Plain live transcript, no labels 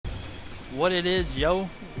What it is, yo?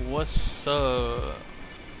 What's up?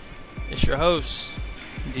 It's your host,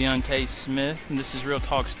 Deon K. Smith, and this is Real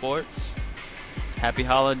Talk Sports. Happy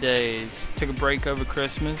holidays. Took a break over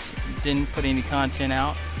Christmas, didn't put any content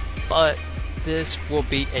out, but this will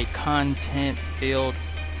be a content-filled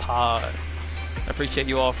pod. I appreciate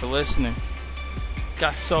you all for listening.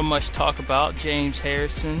 Got so much to talk about. James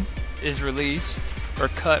Harrison is released or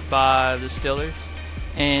cut by the Steelers,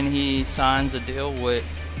 and he signs a deal with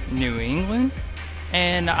New England.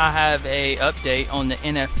 And I have a update on the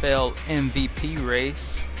NFL MVP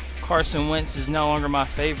race. Carson Wentz is no longer my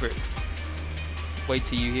favorite. Wait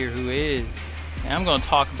till you hear who is. And I'm going to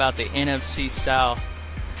talk about the NFC South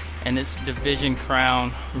and its division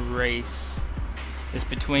crown race. It's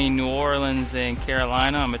between New Orleans and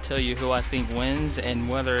Carolina. I'm going to tell you who I think wins and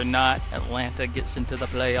whether or not Atlanta gets into the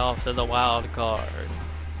playoffs as a wild card.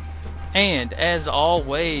 And as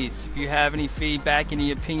always, if you have any feedback,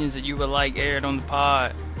 any opinions that you would like aired on the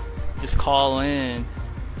pod, just call in.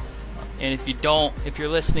 And if you're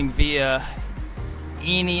listening via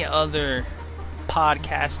any other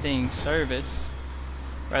podcasting service,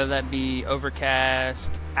 whether that be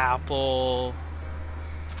Overcast, Apple,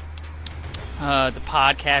 the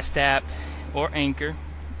podcast app, or Anchor,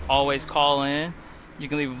 always call in. You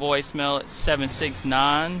can leave a voicemail at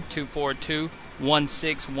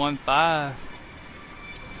 769-242-1615.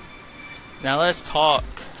 Now let's talk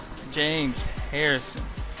James Harrison.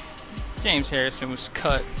 James Harrison was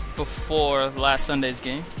cut before last Sunday's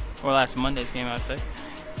game, or last Monday's game, I would say,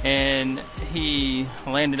 and he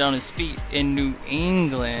landed on his feet in New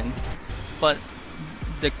England. But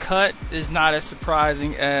the cut is not as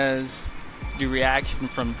surprising as the reaction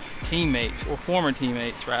from teammates, or former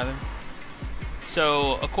teammates rather.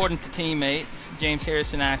 So, according to teammates, James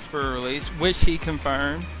Harrison asked for a release, which he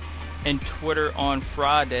confirmed in Twitter on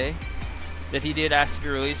Friday, that he did ask to be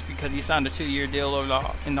released because he signed a 2-year deal in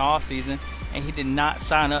the offseason, and he did not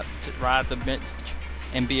sign up to ride the bench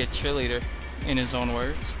and be a cheerleader, in his own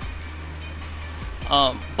words.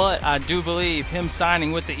 But I do believe him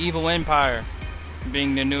signing with the evil empire,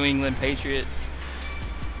 being the New England Patriots,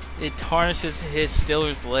 it tarnishes his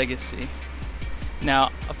Steelers legacy.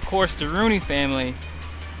 Now, of course, the Rooney family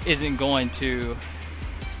isn't going to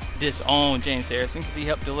disown James Harrison because he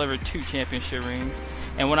helped deliver 2 championship rings.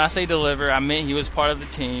 And when I say deliver, I meant he was part of the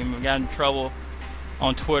team. We got in trouble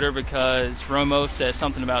on Twitter because Romo said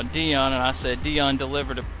something about Dion, and I said Dion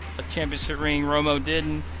delivered a championship ring, Romo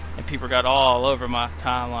didn't, and people got all over my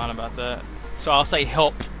timeline about that. So I'll say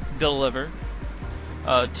helped deliver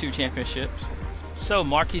 2 championships. So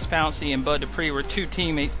Maurkice Pouncey and Bud Dupree were 2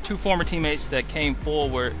 former teammates that came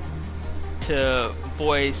forward to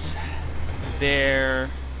voice their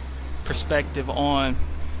perspective on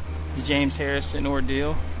the James Harrison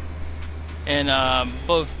ordeal. And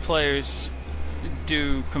both players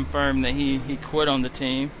do confirm that he quit on the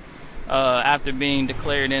team. After being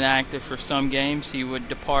declared inactive for some games, he would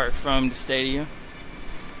depart from the stadium.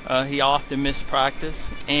 He often missed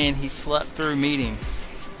practice, and he slept through meetings.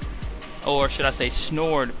 Or should I say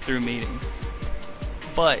snored through meetings.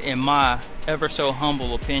 But in my ever so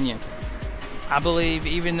humble opinion, I believe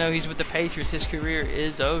even though he's with the Patriots, his career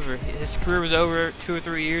is over. His career was over 2 or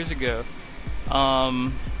 3 years ago.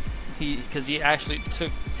 Because he actually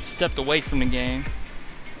stepped away from the game,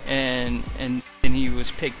 and he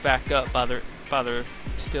was picked back up by the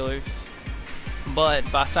Steelers. But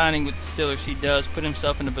by signing with the Steelers, he does put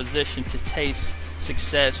himself in a position to taste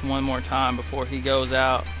success one more time before he goes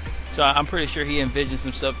out. So I'm pretty sure he envisions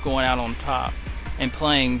himself going out on top and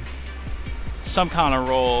playing some kind of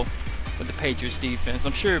role with the Patriots defense.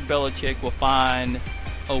 I'm sure Belichick will find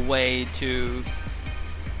a way to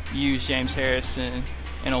use James Harrison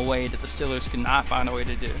in a way that the Steelers could not find a way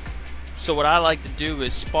to do. So what I like to do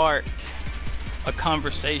is spark a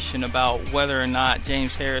conversation about whether or not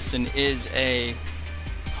James Harrison is a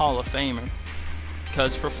Hall of Famer.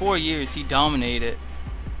 Because for 4 years he dominated.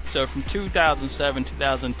 So from 2007,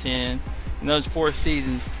 2010, in those 4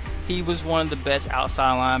 seasons, he was one of the best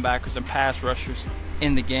outside linebackers and pass rushers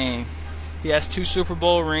in the game. He has 2 Super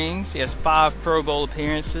Bowl rings. He has 5 Pro Bowl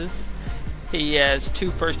appearances. He has 2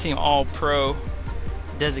 first-team All-Pro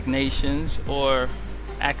designations or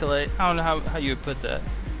accolade. I don't know how you would put that.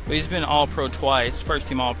 But he's been All-Pro twice,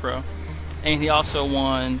 first-team All-Pro. And he also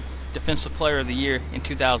won Defensive Player of the Year in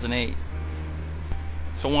 2008.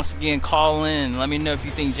 So once again, call in. Let me know if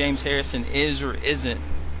you think James Harrison is or isn't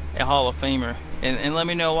a Hall of Famer. And let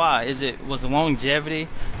me know why. Was the longevity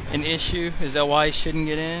an issue? Is that why he shouldn't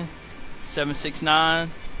get in?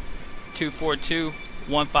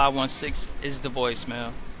 769-242-1516 is the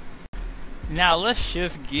voicemail. Now let's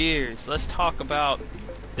shift gears. Let's talk about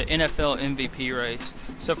the NFL MVP race.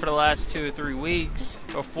 So for the last 2 or 3 weeks,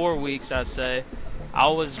 or 4 weeks, I'd say, I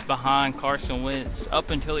was behind Carson Wentz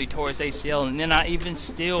up until he tore his ACL, and then I even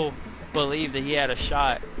still believed that he had a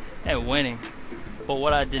shot at winning. But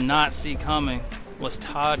what I did not see coming was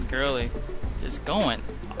Todd Gurley just going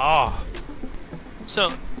off.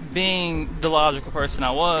 So, being the logical person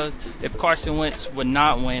I was, if Carson Wentz would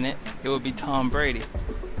not win it, it would be Tom Brady.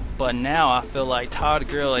 But now I feel like Todd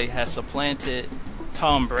Gurley has supplanted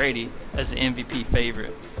Tom Brady as the MVP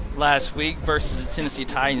favorite. Last week versus the Tennessee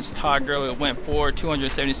Titans, Todd Gurley went for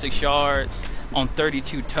 276 yards on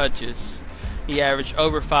 32 touches. He averaged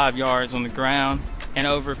over 5 yards on the ground and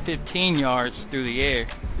over 15 yards through the air.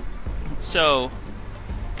 So,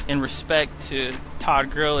 in respect to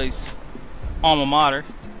Todd Gurley's alma mater,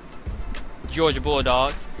 Georgia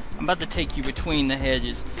Bulldogs, I'm about to take you between the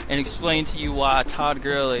hedges and explain to you why Todd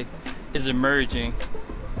Gurley is emerging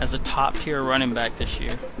as a top-tier running back this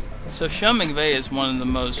year. So Sean McVay is one of the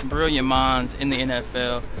most brilliant minds in the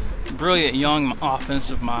NFL, brilliant young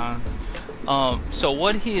offensive minds. So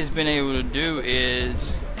what he has been able to do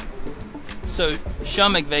is, so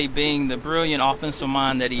Sean McVay, being the brilliant offensive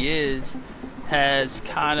mind that he is, has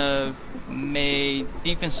kind of made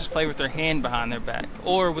defenses play with their hand behind their back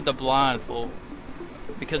or with a blindfold.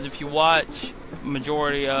 Because if you watch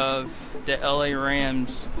majority of the LA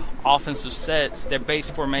Rams offensive sets, their base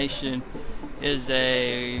formation is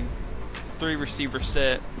a 3-receiver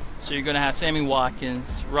set. So you're going to have Sammy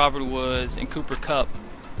Watkins, Robert Woods, and Cooper Kupp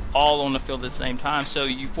all on the field at the same time. So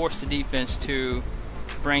you force the defense to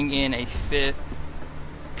bring in a 5th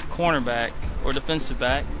cornerback or defensive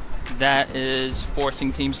back. That is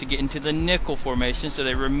forcing teams to get into the nickel formation, so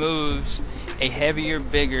that removes a heavier,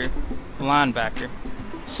 bigger linebacker.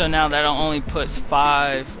 So now that only puts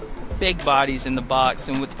 5 big bodies in the box,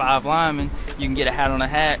 and with 5 linemen, you can get a hat on a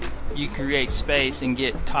hat, you create space and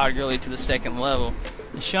get Todd Gurley to the second level.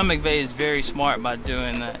 And Sean McVay is very smart by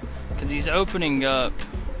doing that, because he's opening up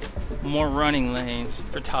more running lanes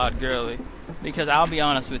for Todd Gurley. Because I'll be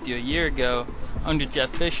honest with you, a year ago, under Jeff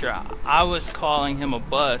Fisher, I was calling him a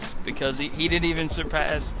bust because he didn't even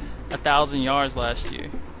surpass 1,000 yards last year.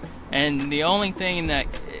 And the only thing that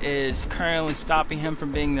is currently stopping him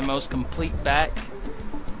from being the most complete back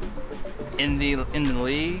in the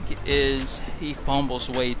league is he fumbles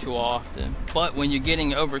way too often. But when you're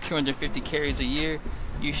getting over 250 carries a year,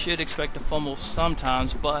 you should expect to fumble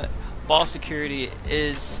sometimes, but ball security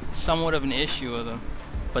is somewhat of an issue with him.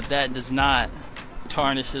 But that does not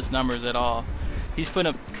tarnish his numbers at all. He's put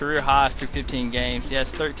up career highs through 15 games. He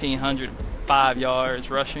has 1,305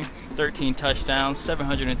 yards rushing, 13 touchdowns,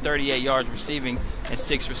 738 yards receiving, and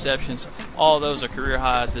 6 receptions. All those are career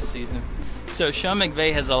highs this season. So Sean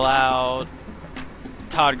McVay has allowed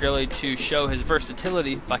Todd Gurley to show his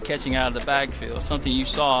versatility by catching out of the backfield, something you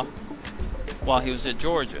saw while he was at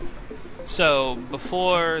Georgia. So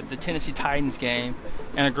before the Tennessee Titans game,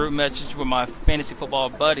 in a group message with my fantasy football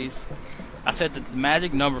buddies, I said that the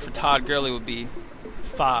magic number for Todd Gurley would be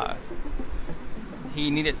 5. He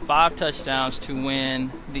needed 5 touchdowns to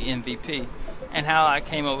win the MVP. And how I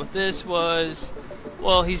came up with this was,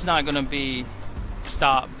 well, he's not going to be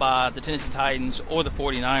stopped by the Tennessee Titans or the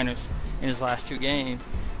 49ers in his last 2 games.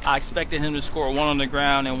 I expected him to score 1 on the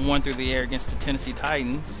ground and 1 through the air against the Tennessee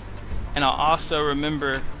Titans. And I also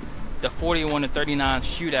remember the 41-39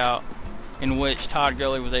 shootout in which Todd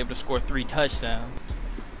Gurley was able to score 3 touchdowns.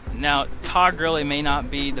 Now, Todd Gurley may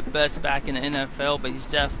not be the best back in the NFL, but he's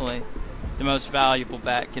definitely the most valuable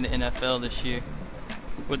back in the NFL this year.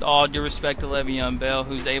 With all due respect to Le'Veon Bell,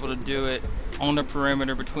 who's able to do it on the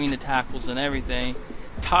perimeter between the tackles and everything,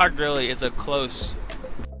 Todd Gurley is a close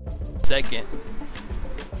second.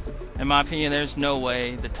 In my opinion, there's no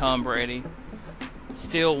way that Tom Brady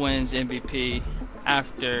still wins MVP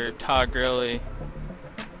after Todd Gurley,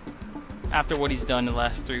 after what he's done the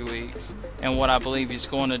last 3 weeks and what I believe he's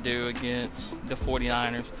going to do against the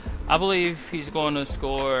 49ers. I believe he's going to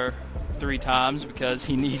score 3 times because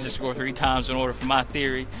he needs to score 3 times in order for my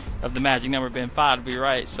theory of the magic number being 5 to be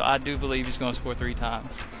right. So I do believe he's going to score 3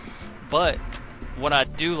 times. But what I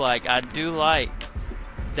do like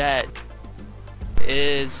that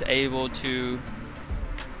is able to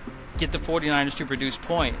get the 49ers to produce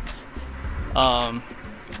points.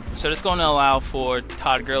 So it's going to allow for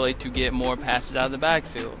Todd Gurley to get more passes out of the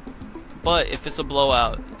backfield. But if it's a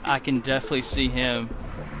blowout, I can definitely see him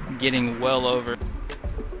getting well over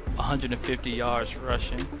 150 yards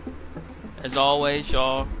rushing. As always,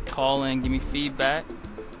 y'all call in, give me feedback.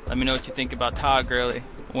 Let me know what you think about Todd Gurley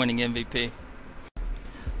winning MVP.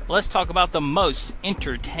 Let's talk about the most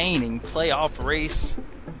entertaining playoff race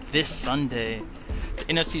this Sunday. The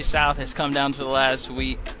NFC South has come down to the last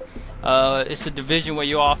week. It's a division where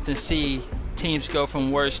you often see teams go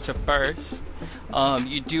from worst to first.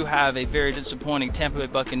 You do have a very disappointing Tampa Bay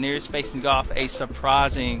Buccaneers facing off a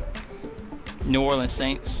surprising New Orleans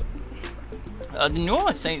Saints. The New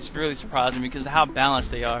Orleans Saints really surprising because of how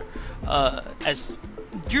balanced they are. As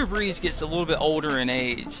Drew Brees gets a little bit older in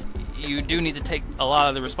age, you do need to take a lot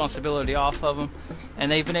of the responsibility off of him,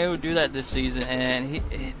 and they've been able to do that this season. And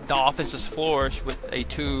the offense has flourished with a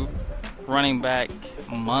 2 running back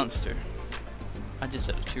monster. I just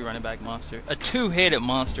said a 2 running back monster. A 2-headed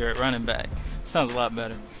monster at running back. Sounds a lot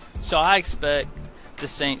better. So I expect the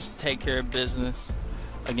Saints to take care of business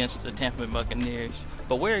against the Tampa Bay Buccaneers.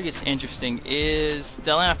 But where it gets interesting is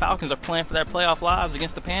the Atlanta Falcons are playing for their playoff lives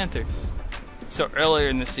against the Panthers. So earlier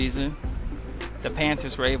in the season, the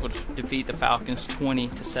Panthers were able to defeat the Falcons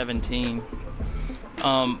 20-17.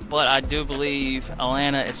 But I do believe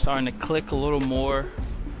Atlanta is starting to click a little more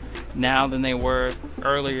now than they were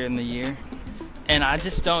earlier in the year. And I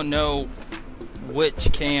just don't know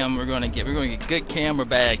which Cam we're going to get. We're going to get good Cam or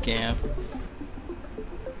bad Cam.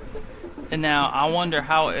 And now I wonder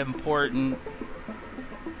how important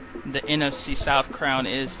the NFC South crown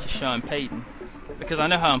is to Sean Payton. Because I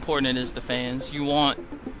know how important it is to fans. You want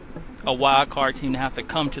a wild card team to have to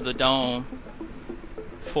come to the Dome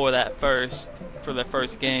for their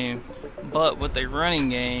first game. But with a running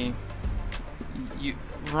game,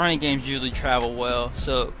 running games usually travel well.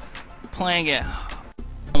 So playing at home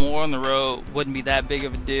or on the road wouldn't be that big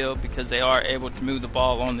of a deal because they are able to move the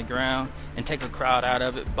ball on the ground and take a crowd out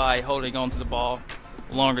of it by holding onto the ball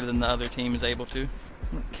longer than the other team is able to.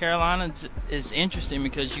 Carolina is interesting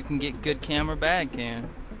because you can get good Cam or bad Cam.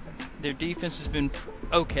 Their defense has been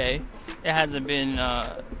okay. It hasn't been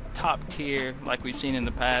top tier like we've seen in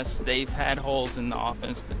the past. They've had holes in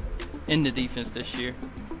the defense this year.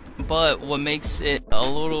 But what makes it a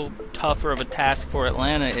little tougher of a task for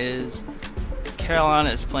Atlanta is Carolina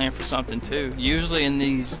is playing for something too. Usually in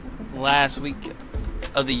these last week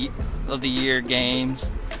of the year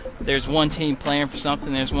games, there's one team playing for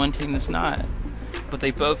something, there's one team that's not. But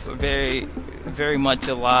they both are very, very much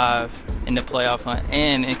alive in the playoff hunt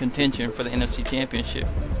and in contention for the NFC Championship.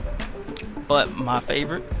 But my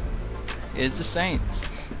favorite is the Saints.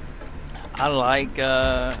 I like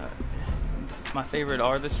my favorite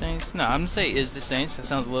are the Saints. No, I'm going to say is the Saints. That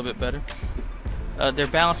sounds a little bit better. Their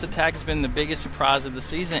balanced attack has been the biggest surprise of the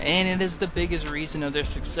season, and it is the biggest reason of their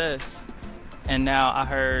success. And now I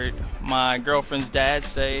heard my girlfriend's dad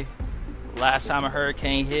say last time a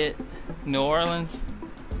hurricane hit New Orleans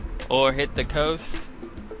or hit the coast,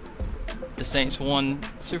 the Saints won the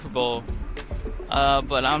Super Bowl.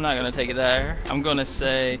 But I'm not going to take it there. I'm going to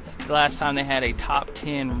say the last time they had a top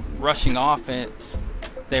 10 rushing offense,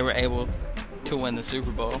 they were able to win the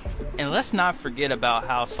Super Bowl. And let's not forget about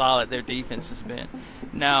how solid their defense has been.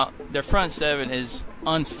 Now, their front seven is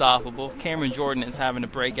unstoppable. Cameron Jordan is having a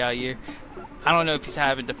breakout year. I don't know if he's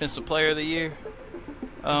having Defensive Player of the Year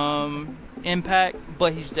impact,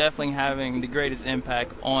 but he's definitely having the greatest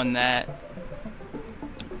impact on that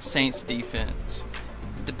Saints defense.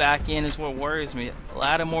 The back end is what worries me.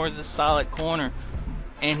 Lattimore is a solid corner,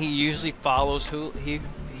 and he usually follows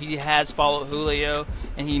he has followed Julio,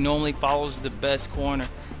 and he normally follows the best corner.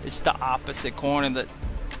 It's the opposite corner that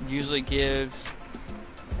usually gives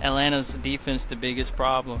Atlanta's defense the biggest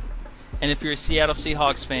problem. And if you're a Seattle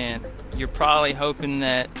Seahawks fan, you're probably hoping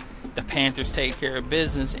that the Panthers take care of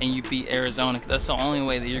business and you beat Arizona. That's the only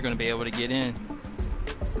way that you're going to be able to get in.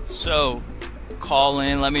 So, call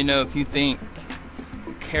in. Let me know if you think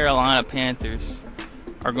Carolina Panthers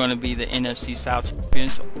are going to be the NFC South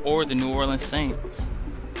champions or the New Orleans Saints.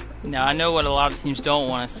 Now, I know what a lot of teams don't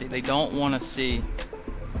want to see. They don't want to see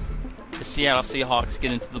the Seattle Seahawks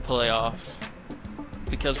get into the playoffs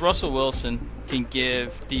because Russell Wilson can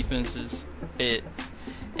give defenses fits.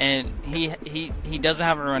 And he doesn't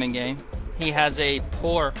have a running game. He has a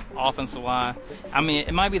poor offensive line. I mean,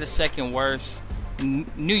 it might be the second worst.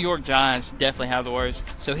 New York Giants definitely have the worst.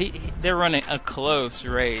 So they're running a close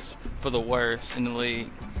race for the worst in the league.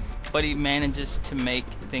 But he manages to make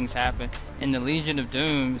things happen. And the Legion of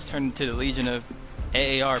Doom is turned into the Legion of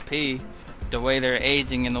AARP, the way they're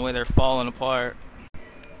aging and the way they're falling apart.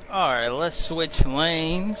 Alright, let's switch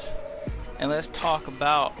lanes and let's talk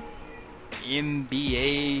about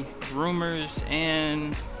NBA rumors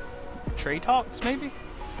and trade talks, maybe?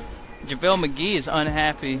 JaVale McGee is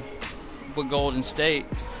unhappy with Golden State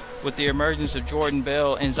with the emergence of Jordan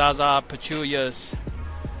Bell and Zaza Pachulias,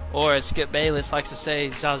 or as Skip Bayless likes to say,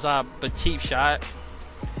 Zaza Cheap Shot.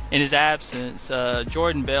 In his absence,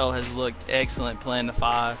 Jordan Bell has looked excellent playing the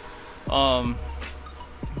 5.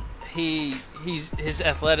 his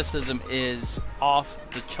athleticism is off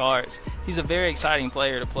the charts. He's a very exciting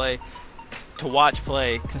player to watch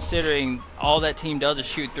play, considering all that team does is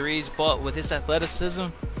shoot threes, but with his athleticism,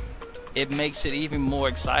 it makes it even more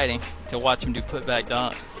exciting to watch him do putback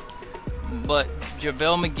dunks. But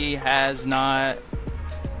JaVale McGee has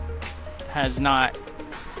not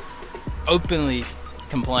openly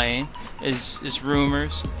complained. Is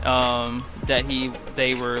rumors that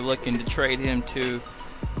they were looking to trade him to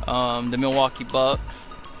the Milwaukee Bucks,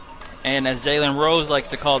 and as Jalen Rose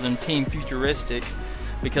likes to call them, team futuristic,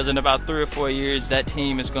 because in about 3 or 4 years that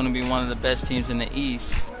team is going to be one of the best teams in the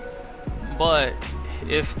East. But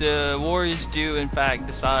if the Warriors do in fact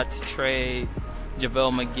decide to trade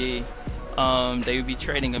JaVale McGee, they would be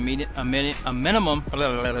trading a minimum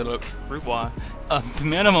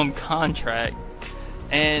contract,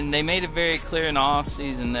 and they made it very clear in the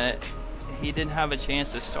offseason that he didn't have a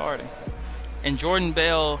chance of starting. And Jordan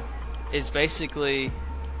Bell is basically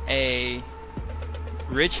a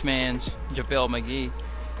rich man's JaVale McGee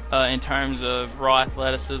in terms of raw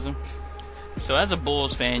athleticism. So as a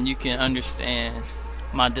Bulls fan, you can understand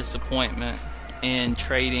my disappointment in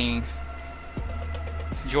trading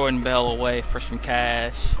Jordan Bell away for some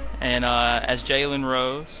cash. And as Jalen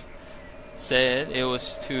Rose said, it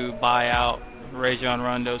was to buy out Rajon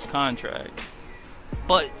Rondo's contract.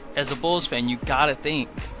 But as a Bulls fan, you gotta think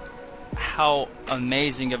how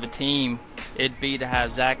amazing of a team it'd be to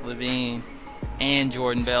have Zach LaVine and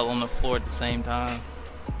Jordan Bell on the floor at the same time.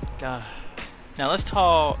 God. Now let's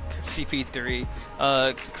talk CP3.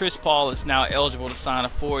 Chris Paul is now eligible to sign a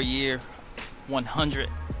 4-year,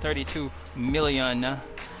 $132 million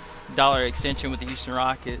extension with the Houston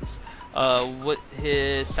Rockets. With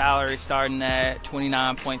his salary starting at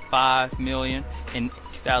 $29.5 million in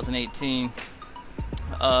 2018,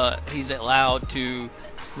 he's allowed to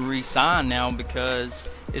re-sign now because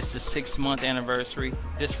it's the 6-month anniversary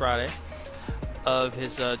this Friday of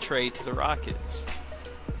his trade to the Rockets.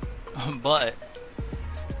 But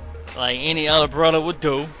like any other brother would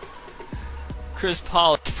do, Chris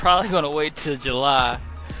Paul is probably going to wait till July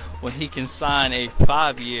when he can sign a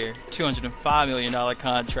 5-year, $205 million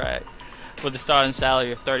contract with a starting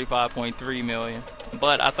salary of $35.3 million.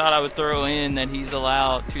 But I thought I would throw in that he's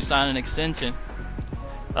allowed to sign an extension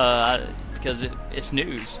because it's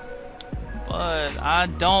news. But I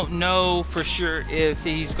don't know for sure if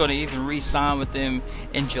he's going to even re-sign with them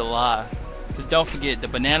in July. Because don't forget, the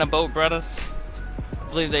Banana Boat Brothers, I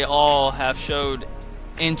believe they all have showed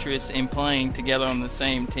interest in playing together on the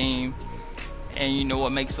same team. And you know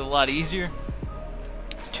what makes it a lot easier?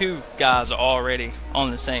 2 guys are already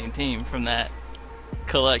on the same team from that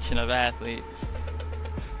collection of athletes.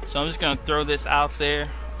 So I'm just going to throw this out there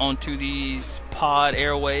onto these pod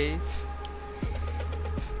airways.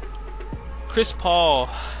 Chris Paul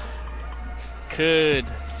could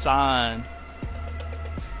sign,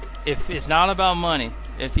 if it's not about money,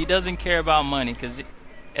 if he doesn't care about money, because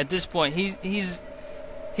at this point he's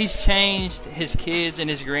changed his kids and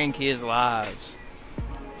his grandkids' lives.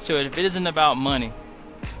 So if it isn't about money,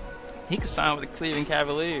 he could sign with the Cleveland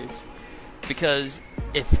Cavaliers, because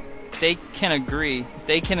if they can agree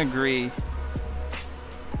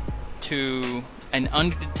to an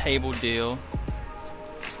under the table deal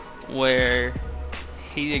where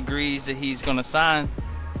he agrees that he's going to sign,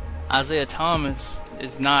 Isaiah Thomas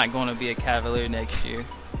is not going to be a Cavalier next year.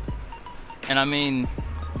 And I mean,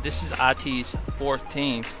 this is IT's 4th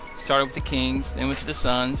team. Started with the Kings, then went to the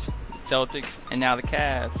Suns, Celtics, and now the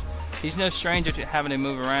Cavs. He's no stranger to having to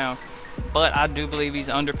move around, but I do believe he's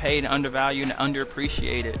underpaid, undervalued, and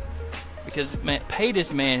underappreciated. Because, man, pay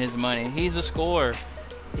this man his money. He's a scorer.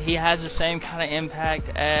 He has the same kind of impact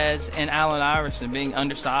as an Allen Iverson, being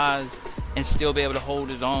undersized and still be able to hold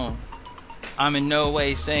his own. I'm in no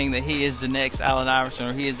way saying that he is the next Allen Iverson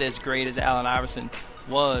or he is as great as Allen Iverson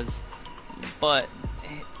was, but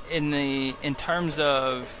in terms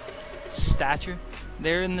of stature,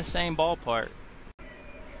 they're in the same ballpark.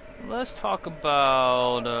 Let's talk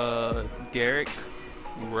about Derrick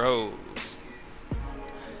Rose.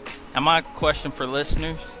 And my question for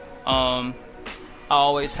listeners, I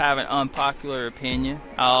always have an unpopular opinion.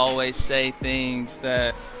 I always say things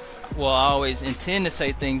that, I always intend to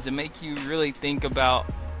say things that make you really think about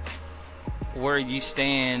where you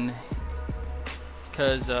stand.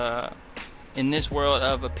 Because in this world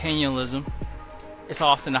of opinionism, it's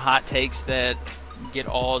often the hot takes that get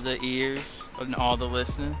all the ears and all the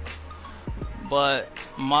listening. But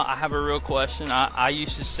I have a real question. I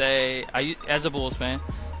used to say, as a Bulls fan,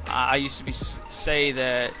 I used to say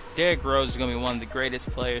that Derrick Rose is going to be one of the greatest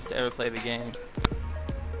players to ever play the game.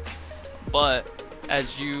 But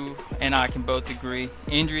as you and I can both agree,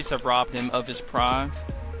 injuries have robbed him of his prime.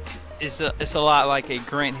 It's a lot like a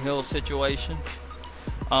Grant Hill situation.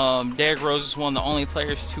 Derrick Rose is one of the only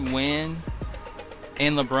players to win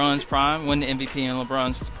in LeBron's prime, win the MVP in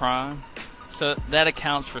LeBron's prime. So that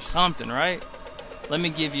accounts for something, right? Let me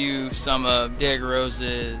give you some of Derrick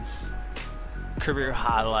Rose's career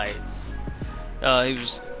highlights. He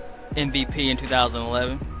was MVP in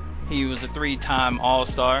 2011. He was a 3-time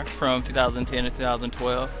All-Star from 2010 to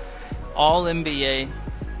 2012. All-NBA,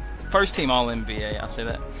 first team All-NBA, I'll say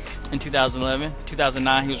that, in 2011.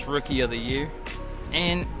 2009, he was Rookie of the Year.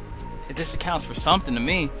 And this accounts for something to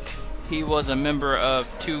me. He was a member of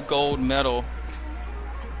 2 gold medal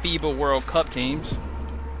FIBA World Cup teams.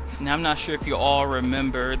 Now, I'm not sure if you all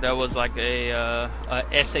remember, that was like a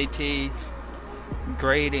SAT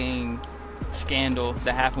grading scandal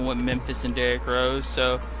that happened with Memphis and Derrick Rose.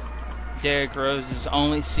 So Derrick Rose's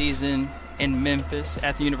only season in Memphis,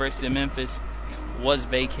 at the University of Memphis, was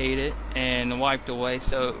vacated and wiped away.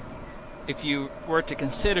 So if you were to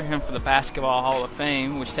consider him for the Basketball Hall of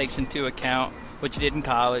Fame, which takes into account what you did in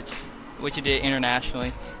college, what you did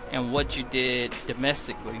internationally, and what you did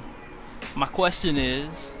domestically, my question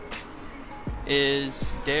is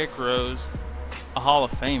Derrick Rose a Hall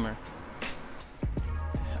of Famer?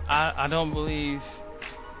 I don't believe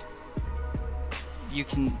you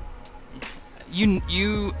can.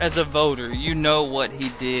 You as a voter, you know what he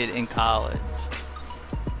did in college.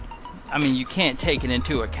 I mean, you can't take it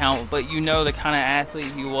into account, but you know the kind of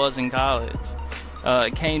athlete he was in college.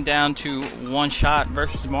 It came down to one shot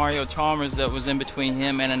versus Mario Chalmers that was in between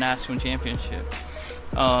him and a national championship.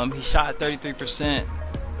 He shot 33%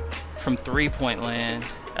 from three-point land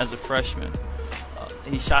as a freshman.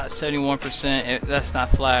 He shot 71%. That's not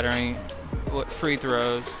flattering. Free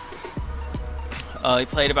throws. He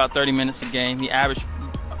played about 30 minutes a game. He averaged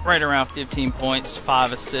right around 15 points,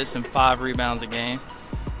 5 assists, and 5 rebounds a game.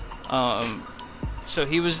 So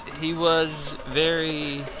he was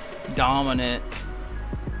very dominant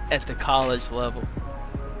at the college level.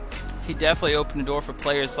 He definitely opened the door for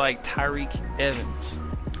players like Tyreke Evans.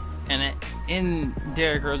 And in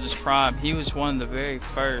Derrick Rose's prime, he was one of the very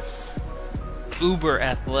first uber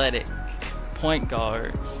athletic point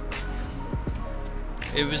guards.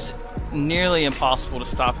 It was nearly impossible to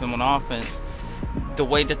stop him on offense. The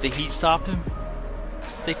way that the Heat stopped him,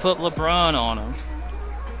 they put LeBron on him.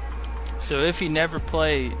 So if he never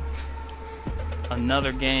played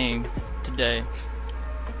another game today,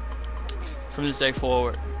 from this day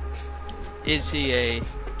forward, is he a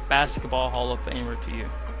Basketball Hall of Famer to you?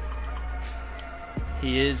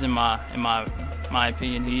 He is, in my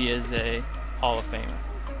opinion, he is a Hall of Famer.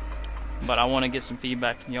 But I want to get some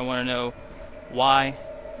feedback from you. I want to know why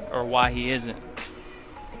he isn't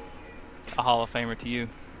a Hall of Famer to you.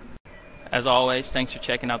 As always, thanks for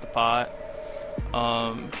checking out the pod.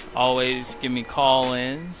 Always give me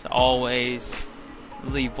call-ins. Always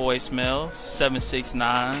leave voicemails.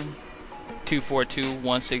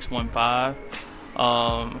 769-242-1615.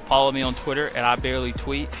 Follow me on Twitter at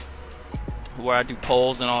IBarelyTweet, where I do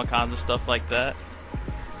polls and all kinds of stuff like that.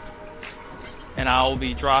 And I will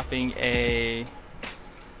be dropping a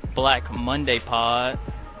Black Monday pod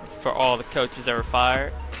for all the coaches that were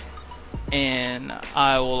fired. And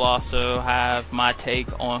I will also have my take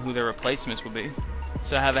on who their replacements will be.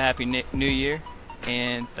 So have a happy new year,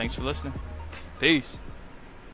 and thanks for listening. Peace.